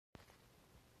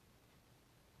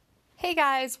Hey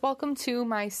guys, welcome to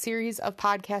my series of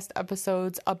podcast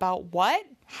episodes about what?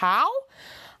 How?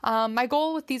 My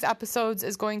goal with these episodes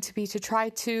is going to be to try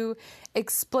to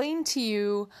explain to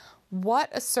you what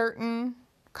a certain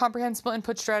comprehensible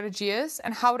input strategy is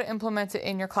and how to implement it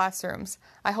in your classrooms.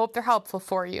 I hope they're helpful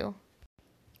for you.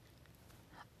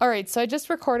 Alright, so I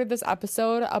just recorded this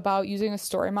episode about using a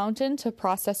story mountain to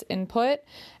process input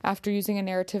after using a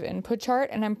narrative input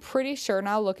chart, and I'm pretty sure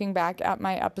now, looking back at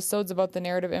my episodes about the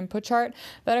narrative input chart,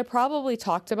 that I probably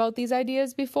talked about these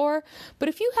ideas before. But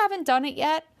if you haven't done it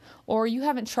yet, or you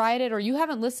haven't tried it, or you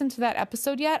haven't listened to that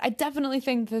episode yet, I definitely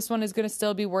think this one is going to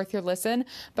still be worth your listen,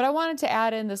 but I wanted to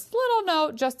add in this little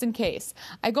note just in case.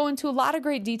 I go into a lot of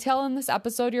great detail in this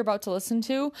episode you're about to listen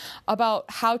to about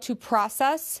how to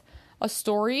process a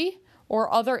story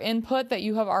or other input that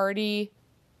you have already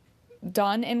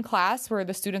done in class where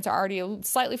the students are already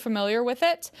slightly familiar with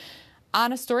it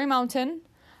on a story mountain,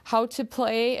 how to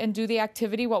play and do the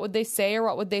activity, what would they say or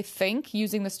what would they think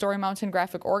using the Story Mountain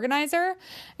graphic organizer,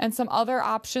 and some other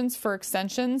options for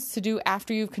extensions to do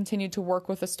after you've continued to work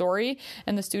with a story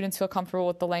and the students feel comfortable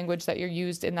with the language that you're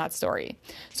used in that story.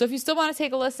 So if you still want to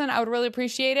take a listen, I would really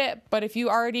appreciate it. But if you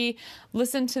already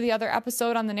listened to the other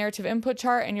episode on the narrative input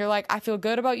chart and you're like, I feel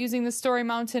good about using the Story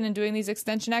Mountain and doing these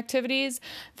extension activities,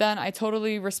 then I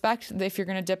totally respect if you're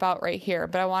going to dip out right here.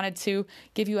 But I wanted to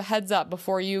give you a heads up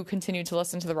before you continue to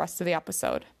listen to the rest of the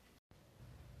episode.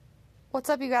 What's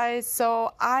up, you guys?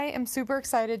 So I am super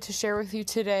excited to share with you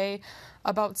today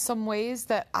about some ways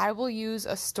that I will use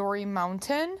a story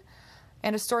mountain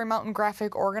and a story mountain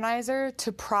graphic organizer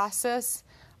to process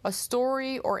a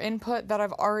story or input that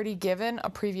I've already given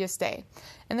a previous day.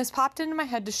 And this popped into my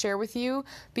head to share with you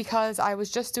because I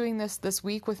was just doing this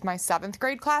week with my 7th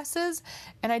grade classes,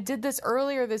 and I did this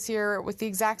earlier this year with the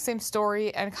exact same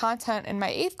story and content in my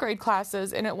 8th grade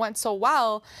classes, and it went so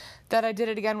well that I did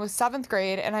it again with 7th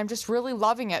grade, and I'm just really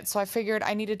loving it, so I figured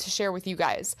I needed to share with you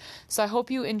guys. So I hope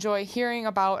you enjoy hearing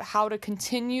about how to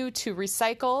continue to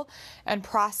recycle and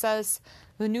process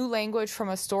the new language from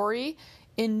a story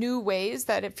in new ways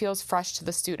that it feels fresh to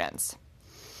the students.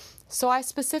 So I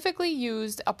specifically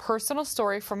used a personal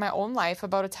story from my own life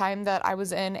about a time that I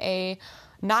was in a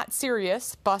not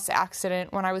serious bus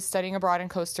accident when I was studying abroad in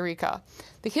Costa Rica.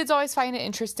 The kids always find it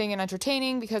interesting and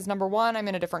entertaining because, number one, I'm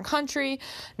in a different country.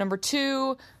 Number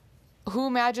two, who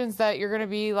imagines that you're going to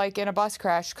be like in a bus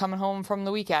crash coming home from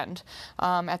the weekend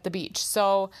at the beach?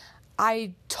 So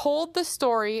I told the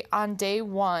story on day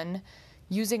one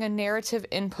using a narrative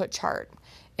input chart.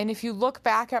 And if you look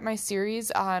back at my series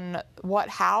on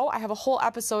how, I have a whole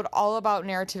episode all about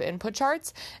narrative input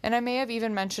charts, and I may have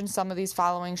even mentioned some of these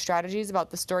following strategies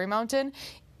about the Story Mountain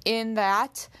in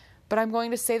that, but I'm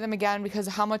going to say them again because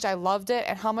of how much I loved it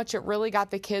and how much it really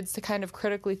got the kids to kind of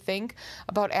critically think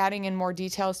about adding in more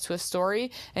details to a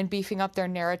story and beefing up their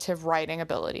narrative writing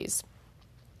abilities.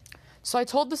 So I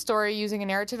told the story using a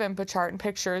narrative input chart and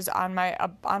pictures on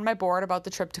my board about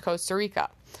the trip to Costa Rica.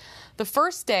 The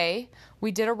first day,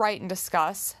 we did a write and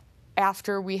discuss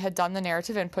after we had done the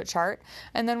narrative input chart,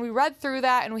 and then we read through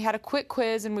that and we had a quick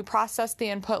quiz and we processed the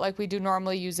input like we do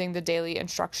normally using the daily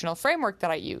instructional framework that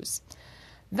I use.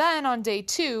 Then on day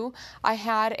 2, I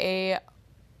had a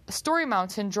story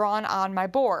mountain drawn on my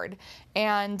board,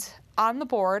 and on the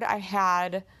board I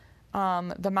had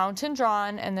the mountain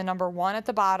drawn and the number 1 at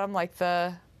the bottom, like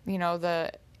the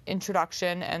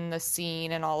introduction and the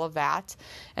scene and all of that.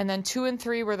 And then 2 and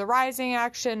 3 were the rising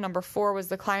action, number 4 was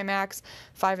the climax,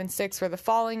 5 and 6 were the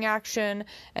falling action,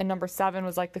 and number 7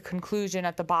 was like the conclusion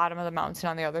at the bottom of the mountain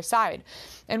on the other side.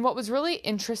 And what was really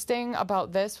interesting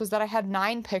about this was that I had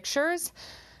 9 pictures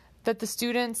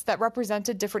that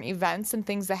represented different events and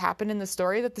things that happened in the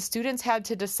story that the students had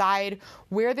to decide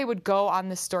where they would go on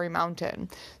this story mountain.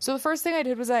 So the first thing I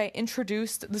did was I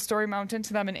introduced the story mountain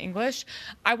to them in English.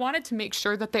 I wanted to make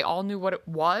sure that they all knew what it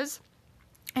was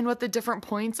and what the different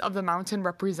points of the mountain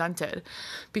represented.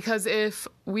 Because if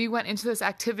we went into this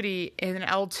activity in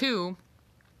L2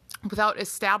 without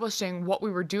establishing what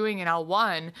we were doing in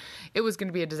L1, it was going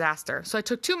to be a disaster. So I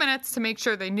took 2 minutes to make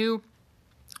sure they knew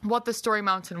what the story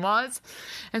mountain was.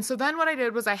 And so then what I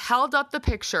did was I held up the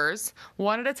pictures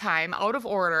one at a time out of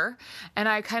order, and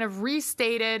I kind of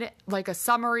restated like a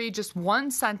summary, just one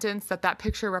sentence that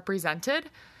picture represented.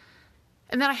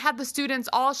 And then I had the students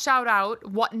all shout out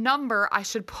what number I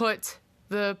should put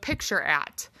the picture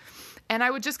at. And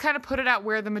I would just kind of put it at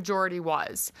where the majority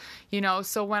was,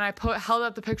 so when I held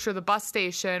up the picture of the bus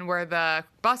station where the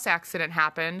bus accident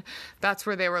happened, that's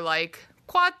where they were like,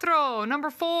 Cuatro, number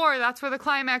 4, that's where the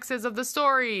climax is of the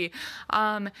story.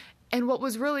 And what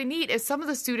was really neat is some of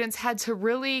the students had to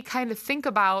really kind of think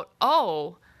about,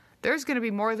 there's going to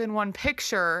be more than one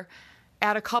picture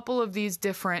at a couple of these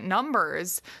different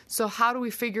numbers. So how do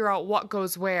we figure out what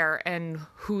goes where and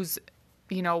who's,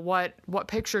 what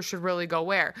picture should really go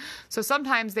where? So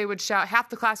sometimes they would shout, half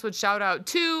the class would shout out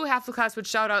 2, half the class would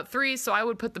shout out 3. So I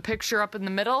would put the picture up in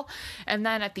the middle. And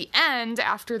then at the end,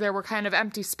 after there were kind of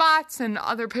empty spots and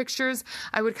other pictures,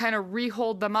 I would kind of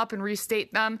re-hold them up and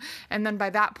restate them. And then by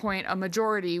that point, a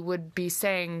majority would be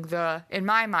saying in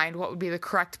my mind, what would be the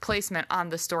correct placement on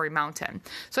the story mountain.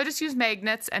 So I just used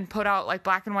magnets and put out like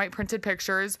black and white printed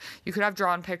pictures. You could have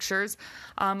drawn pictures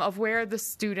of where the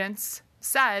students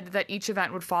said that each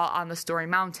event would fall on the story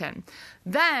mountain.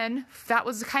 Then that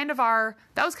was kind of our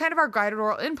guided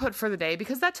oral input for the day,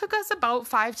 because that took us about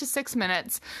 5 to 6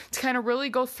 minutes to kind of really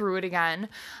go through it again.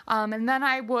 And then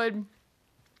I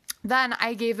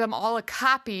gave them all a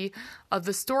copy of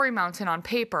the Story Mountain on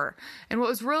paper. And what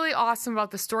was really awesome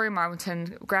about the Story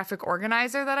Mountain graphic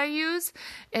organizer that I use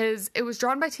is it was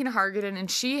drawn by Tina Hargadon, and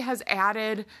she has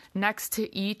added next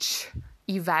to each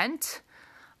event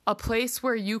a place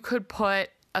where you could put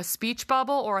a speech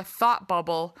bubble or a thought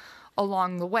bubble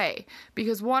along the way.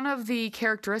 Because one of the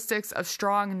characteristics of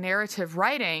strong narrative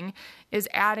writing is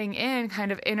adding in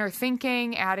kind of inner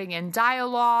thinking, adding in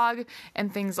dialogue,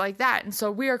 and things like that. And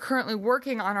so we are currently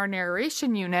working on our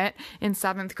narration unit in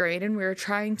 7th grade, and we're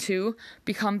trying to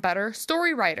become better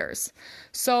story writers.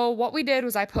 So what we did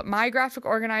was I put my graphic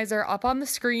organizer up on the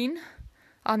screen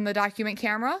on the document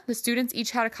camera. The students each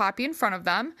had a copy in front of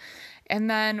them. And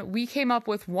then we came up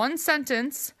with one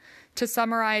sentence to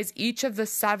summarize each of the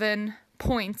 7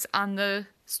 points on the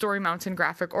Story Mountain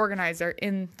graphic organizer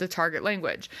in the target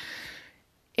language.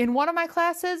 In one of my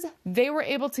classes, they were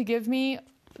able to give me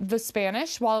the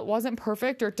Spanish. While it wasn't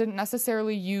perfect or it didn't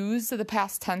necessarily use the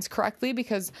past tense correctly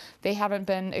because they haven't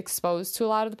been exposed to a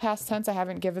lot of the past tense, I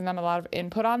haven't given them a lot of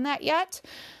input on that yet.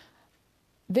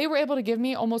 They were able to give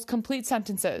me almost complete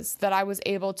sentences that I was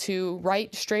able to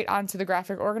write straight onto the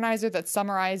graphic organizer that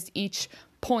summarized each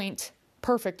point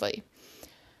perfectly.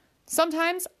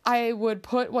 Sometimes I would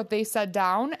put what they said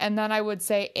down, and then I would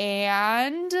say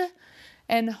and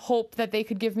hope that they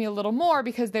could give me a little more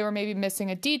because they were maybe missing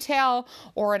a detail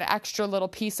or an extra little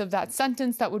piece of that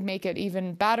sentence that would make it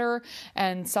even better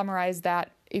and summarize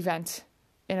that event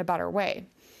in a better way.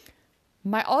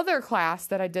 My other class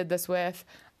that I did this with,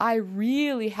 I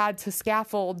really had to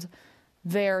scaffold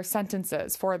their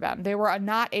sentences for them. They were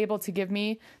not able to give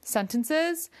me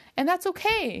sentences, and that's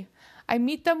okay. I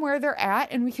meet them where they're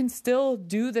at, and we can still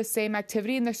do the same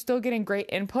activity, and they're still getting great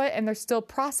input, and they're still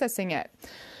processing it.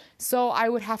 So I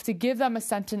would have to give them a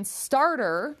sentence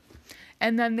starter,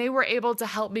 and then they were able to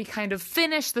help me kind of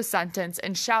finish the sentence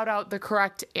and shout out the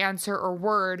correct answer or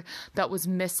word that was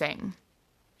missing.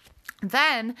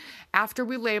 Then, after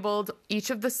we labeled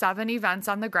each of the 7 events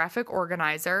on the graphic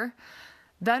organizer,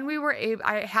 then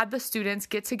I had the students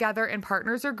get together in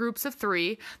partners or groups of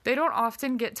 3. They don't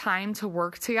often get time to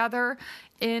work together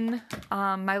in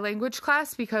my language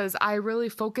class because I really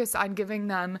focus on giving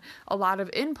them a lot of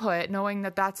input, knowing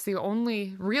that that's the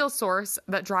only real source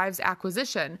that drives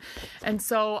acquisition. And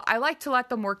so I like to let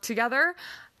them work together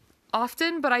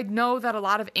often, but I know that a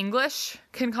lot of English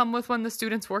can come with when the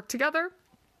students work together.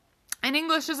 And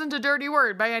English isn't a dirty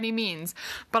word by any means,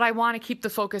 but I want to keep the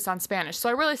focus on Spanish. So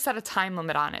I really set a time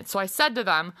limit on it. So I said to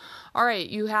them, all right,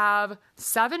 you have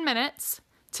 7 minutes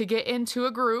to get into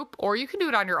a group, or you can do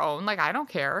it on your own, like I don't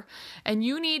care. And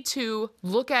you need to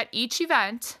look at each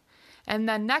event, and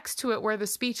then next to it where the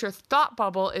speech or thought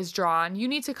bubble is drawn, you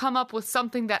need to come up with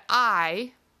something that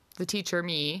I, the teacher,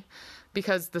 me,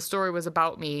 because the story was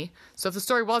about me. So if the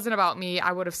story wasn't about me,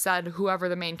 I would have said whoever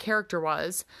the main character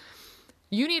was.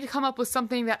 You need to come up with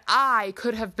something that I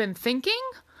could have been thinking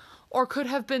or could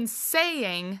have been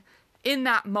saying in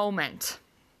that moment.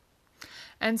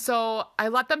 And so I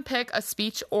let them pick a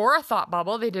speech or a thought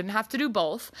bubble. They didn't have to do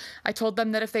both. I told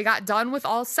them that if they got done with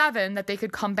all 7, that they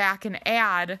could come back and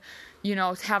add,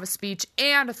 to have a speech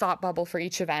and a thought bubble for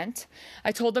each event.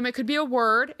 I told them it could be a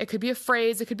word, it could be a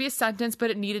phrase, it could be a sentence,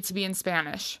 but it needed to be in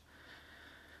Spanish.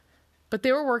 But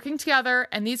they were working together,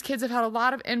 and these kids have had a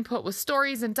lot of input with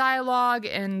stories and dialogue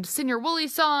and Senior Woolly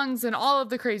songs and all of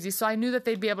the crazy, so I knew that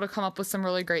they'd be able to come up with some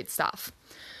really great stuff.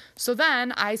 So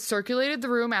then I circulated the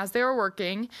room as they were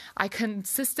working. I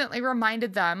consistently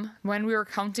reminded them when we were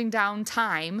counting down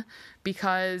time,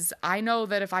 because I know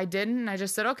that if I didn't, and I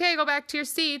just said, okay, go back to your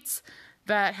seats,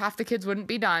 that half the kids wouldn't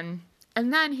be done.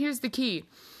 And then here's the key.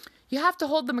 You have to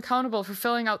hold them accountable for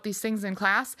filling out these things in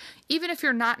class, even if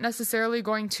you're not necessarily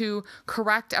going to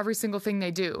correct every single thing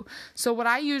they do. So what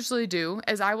I usually do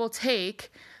is I will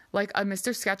take like a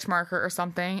Mr. Sketch marker or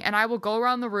something, and I will go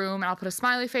around the room and I'll put a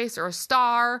smiley face or a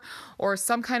star or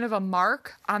some kind of a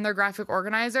mark on their graphic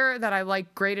organizer that I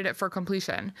like graded it for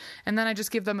completion. And then I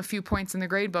just give them a few points in the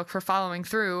grade book for following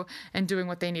through and doing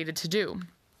what they needed to do.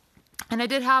 And I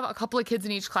did have a couple of kids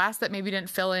in each class that maybe didn't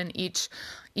fill in each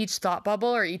thought bubble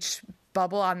or each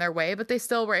bubble on their way, but they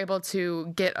still were able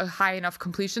to get a high enough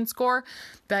completion score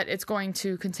that it's going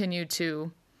to continue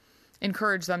to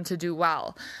encourage them to do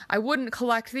well. I wouldn't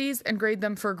collect these and grade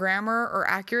them for grammar or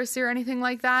accuracy or anything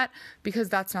like that, because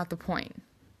that's not the point.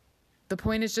 The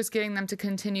point is just getting them to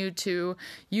continue to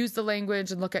use the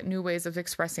language and look at new ways of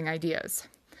expressing ideas.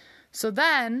 So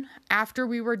then, after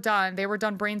we were done, they were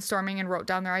done brainstorming and wrote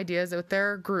down their ideas with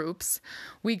their groups,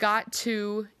 we got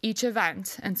to each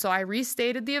event. And so I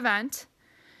restated the event,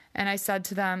 and I said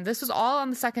to them, this was all on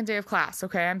the second day of class,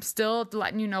 okay? I'm still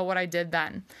letting you know what I did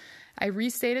then. I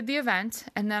restated the event,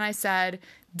 and then I said,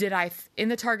 in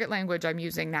the target language I'm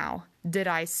using now, did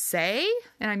I say,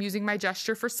 and I'm using my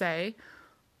gesture for say,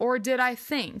 or did I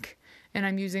think, and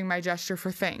I'm using my gesture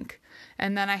for think?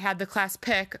 And then I had the class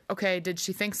pick, okay, did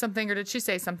she think something or did she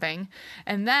say something?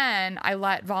 And then I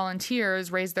let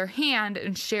volunteers raise their hand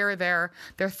and share their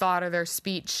thought or their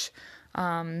speech,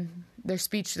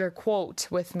 their quote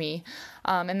with me.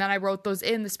 And then I wrote those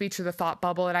in the speech or the thought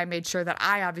bubble, and I made sure that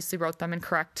I obviously wrote them in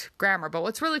correct grammar. But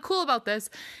what's really cool about this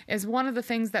is one of the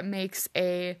things that makes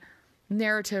a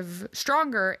narrative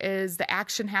stronger is the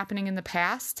action happening in the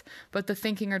past, but the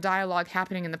thinking or dialogue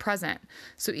happening in the present.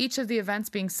 So each of the events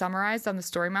being summarized on the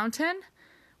Story Mountain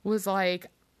was like,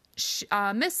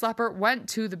 Miss Leppert went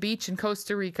to the beach in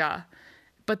Costa Rica,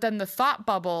 but then the thought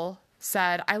bubble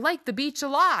said, I like the beach a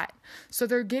lot. So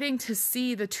they're getting to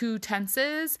see the two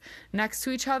tenses next to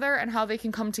each other and how they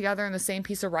can come together in the same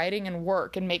piece of writing and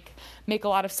work and make a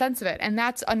lot of sense of it. And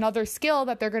that's another skill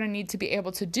that they're going to need to be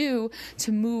able to do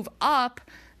to move up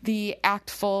the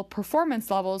actful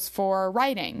performance levels for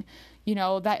writing. You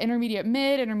know, that intermediate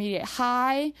mid, intermediate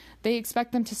high, they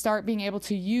expect them to start being able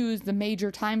to use the major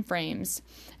time frames.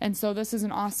 And so this is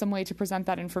an awesome way to present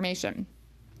that information.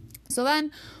 So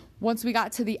then, once we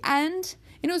got to the end,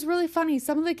 and it was really funny.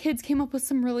 Some of the kids came up with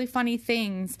some really funny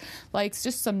things, like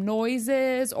just some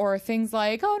noises or things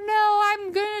like, oh no,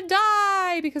 I'm gonna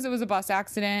die because it was a bus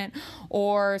accident,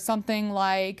 or something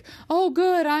like, oh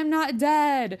good, I'm not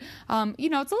dead.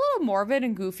 It's a little morbid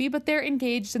and goofy, but they're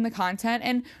engaged in the content.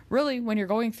 And really, when you're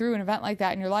going through an event like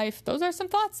that in your life, those are some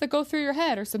thoughts that go through your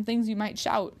head or some things you might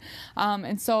shout.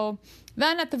 And so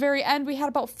then at the very end, we had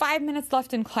about 5 minutes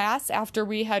left in class after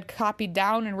we had copied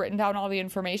down and written down all the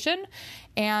information.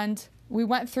 And we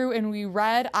went through and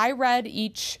I read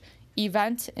each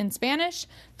event in Spanish.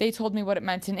 They told me what it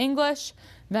meant in English.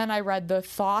 Then I read the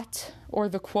thought or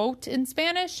the quote in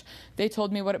Spanish. They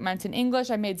told me what it meant in English.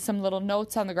 I made some little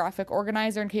notes on the graphic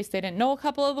organizer in case they didn't know a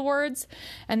couple of the words.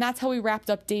 And that's how we wrapped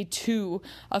up day 2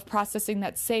 of processing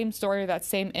that same story or that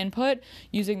same input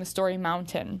using the Story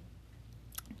Mountain.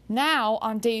 Now,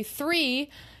 on day 3,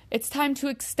 it's time to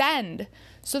extend.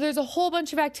 So there's a whole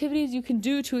bunch of activities you can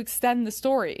do to extend the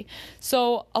story.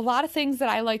 So a lot of things that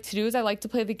I like to do is I like to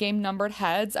play the game Numbered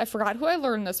Heads. I forgot who I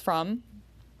learned this from,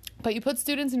 but you put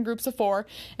students in groups of 4,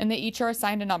 and they each are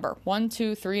assigned a number, 1,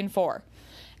 2, 3, and 4.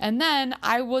 And then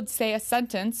I would say a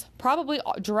sentence, probably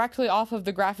directly off of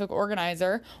the graphic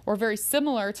organizer or very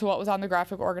similar to what was on the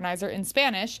graphic organizer in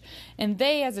Spanish. And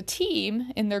they, as a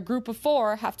team, in their group of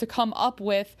 4, have to come up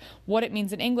with what it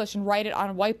means in English and write it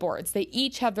on whiteboards. They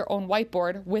each have their own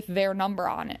whiteboard with their number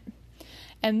on it.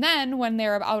 And then when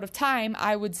they're out of time,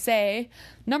 I would say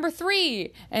number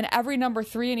 3. And every number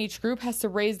 3 in each group has to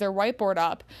raise their whiteboard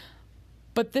up.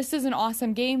 But this is an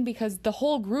awesome game because the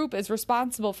whole group is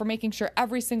responsible for making sure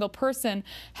every single person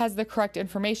has the correct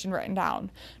information written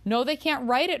down. No, they can't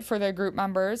write it for their group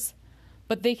members,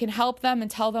 but they can help them and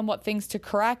tell them what things to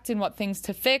correct and what things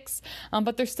to fix.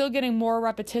 But they're still getting more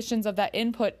repetitions of that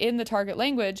input in the target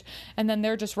language, and then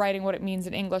they're just writing what it means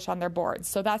in English on their boards.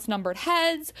 So that's Numbered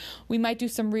Heads. We might do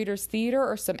some reader's theater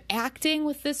or some acting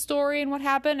with this story and what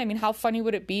happened. I mean, how funny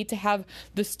would it be to have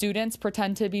the students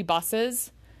pretend to be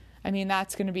buses? I mean,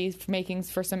 that's going to be making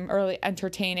for some early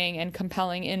entertaining and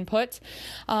compelling input.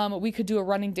 We could do a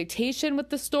running dictation with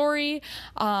the story.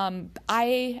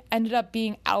 I ended up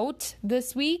being out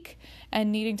this week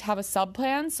and needing to have a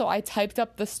sub-plan, so I typed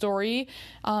up the story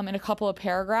in a couple of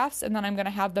paragraphs, and then I'm going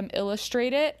to have them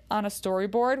illustrate it on a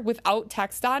storyboard without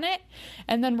text on it.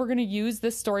 And then we're going to use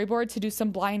this storyboard to do some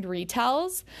blind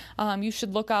retells. You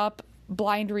should look up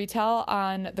blind retell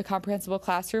on the Comprehensible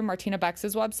Classroom, Martina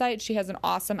Bex's website. She has an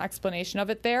awesome explanation of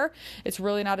it there. It's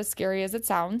really not as scary as it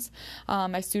sounds.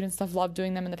 My students have loved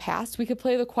doing them in the past. We could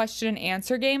play the question and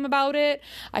answer game about it.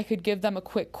 I could give them a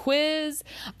quick quiz.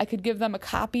 I could give them a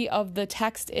copy of the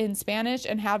text in Spanish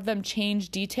and have them change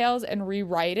details and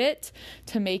rewrite it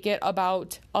to make it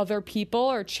about other people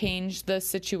or change the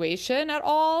situation at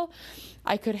all.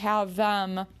 I could have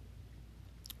them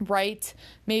write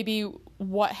maybe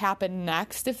what happened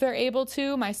next if they're able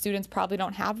to. My students probably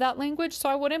don't have that language, so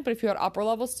I wouldn't, but if you had upper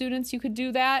level students, you could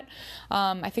do that.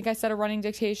 I think I said a running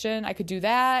dictation. I could do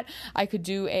that. I could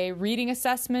do a reading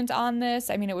assessment on this.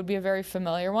 I mean, it would be a very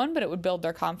familiar one, but it would build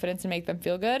their confidence and make them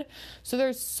feel good. So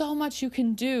there's so much you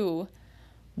can do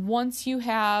once you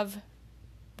have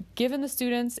given the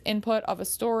students input of a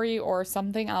story or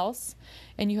something else,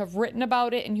 and you have written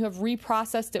about it and you have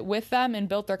reprocessed it with them and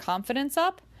built their confidence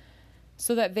up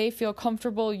so that they feel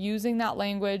comfortable using that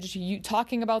language,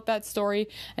 talking about that story,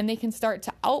 and they can start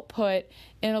to output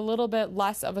in a little bit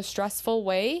less of a stressful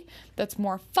way that's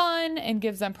more fun and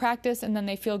gives them practice, and then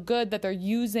they feel good that they're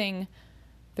using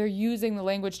the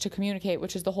language to communicate,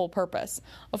 which is the whole purpose.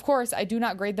 Of course, I do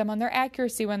not grade them on their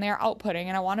accuracy when they are outputting,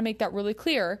 and I want to make that really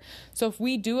clear. So if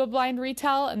we do a blind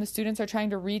retell and the students are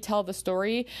trying to retell the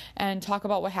story and talk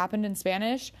about what happened in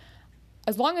Spanish,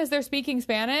 as long as they're speaking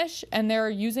Spanish and they're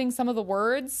using some of the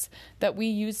words that we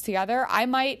use together, I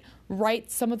might write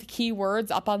some of the key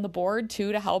words up on the board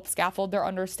too to help scaffold their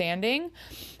understanding.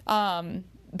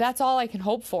 That's all I can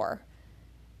hope for.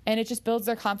 And it just builds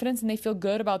their confidence and they feel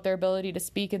good about their ability to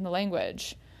speak in the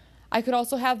language. I could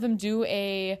also have them do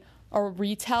a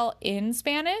retell in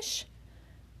Spanish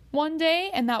one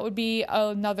day, and that would be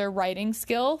another writing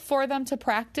skill for them to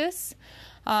practice.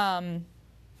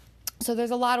 So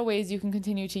there's a lot of ways you can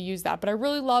continue to use that, but I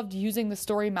really loved using the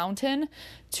Story Mountain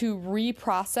to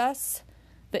reprocess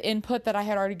the input that I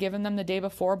had already given them the day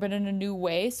before, but in a new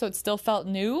way. So it still felt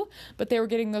new, but they were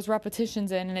getting those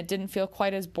repetitions in and it didn't feel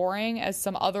quite as boring as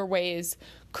some other ways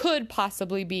could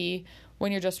possibly be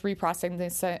when you're just reprocessing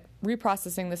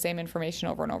the same information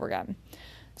over and over again.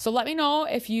 So let me know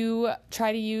if you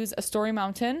try to use a Story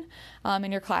Mountain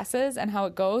in your classes and how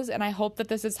it goes. And I hope that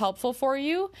this is helpful for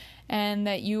you and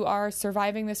that you are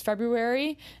surviving this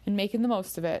February and making the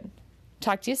most of it.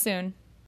 Talk to you soon.